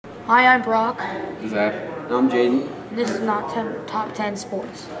Hi, I'm Brock. Zach. I'm Jaden. This is not top 10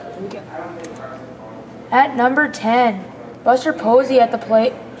 sports. Here we go. At number 10, Buster Posey at the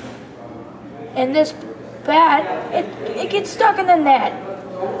plate. And this bat, it gets stuck in the net.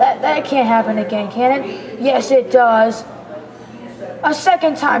 That can't happen again, can it? Yes, it does. A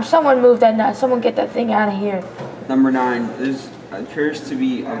second time, someone move that net. Someone get that thing out of here. Number 9. There appears to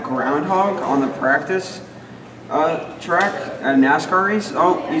be a groundhog on the practice track at a NASCAR race.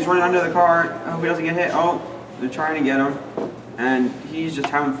 Oh, he's running under the car. I hope he doesn't get hit. Oh, they're trying to get him. And he's just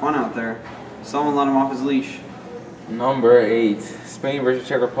having fun out there. Someone let him off his leash. Number 8, Spain versus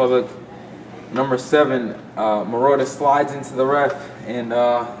Czech Republic. Number 7, Marotta slides into the ref, and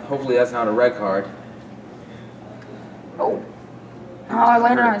hopefully that's not a red card. Oh, I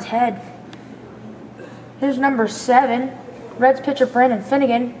landed on his head. Here's number 7, Reds pitcher Brandon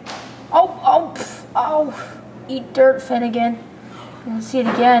Finnegan. Oh, eat dirt, Finnegan. Let's see it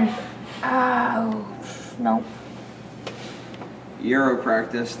again. Oh, no. Euro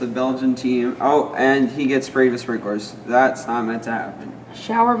practice, the Belgian team. Oh, and he gets sprayed with sprinklers. That's not meant to happen.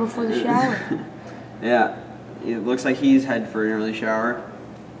 Shower before the shower. Yeah, it looks like he's headed for an early shower.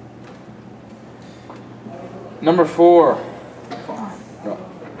 Number 4,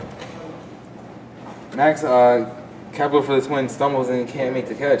 Max Kepler for the Twins stumbles and can't make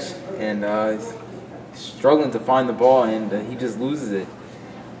the catch, and he's struggling to find the ball, and he just loses it.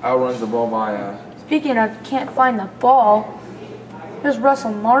 Outruns the ball by. Speaking of can't find the ball, there's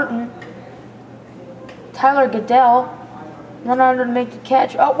Russell Martin, Tyler Goodell, run under to make the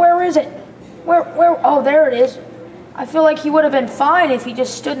catch. Oh, where is it? Where? Oh, there it is. I feel like he would have been fine if he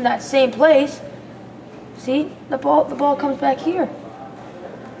just stood in that same place. See, the ball comes back here.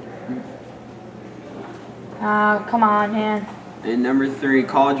 Come on, man. And number 3,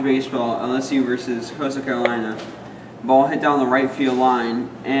 college baseball, LSU versus Coastal Carolina. Ball hit down the right field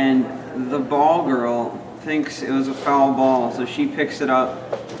line, and the ball girl thinks it was a foul ball, so she picks it up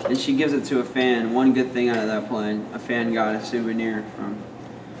and she gives it to a fan. One good thing out of that play, a fan got a souvenir from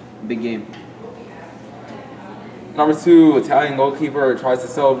a big game. Number 2, Italian goalkeeper tries to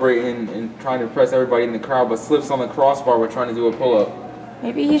celebrate and trying to impress everybody in the crowd, but slips on the crossbar while trying to do a pull-up.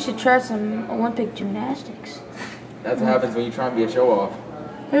 Maybe he should try some Olympic gymnastics. That's what happens when you try and be a show-off.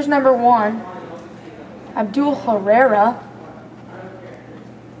 Here's number 1, Abdul Herrera.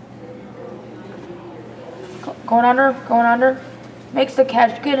 Going under. Makes the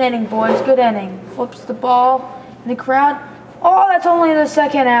catch. Good inning, boys. Good inning. Flips the ball in the crowd. Oh, that's only the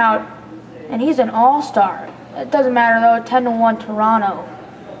second out. And he's an all-star. It doesn't matter, though. 10-1 Toronto.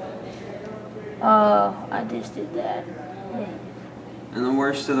 Oh, I just did that. And the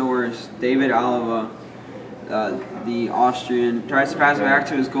worst of the worst, David Alaba, the Austrian, tries to pass it back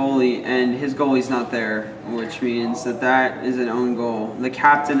to his goalie, and his goalie's not there, which means that is an own goal. The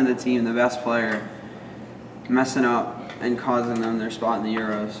captain of the team, the best player, messing up and causing them their spot in the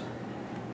Euros.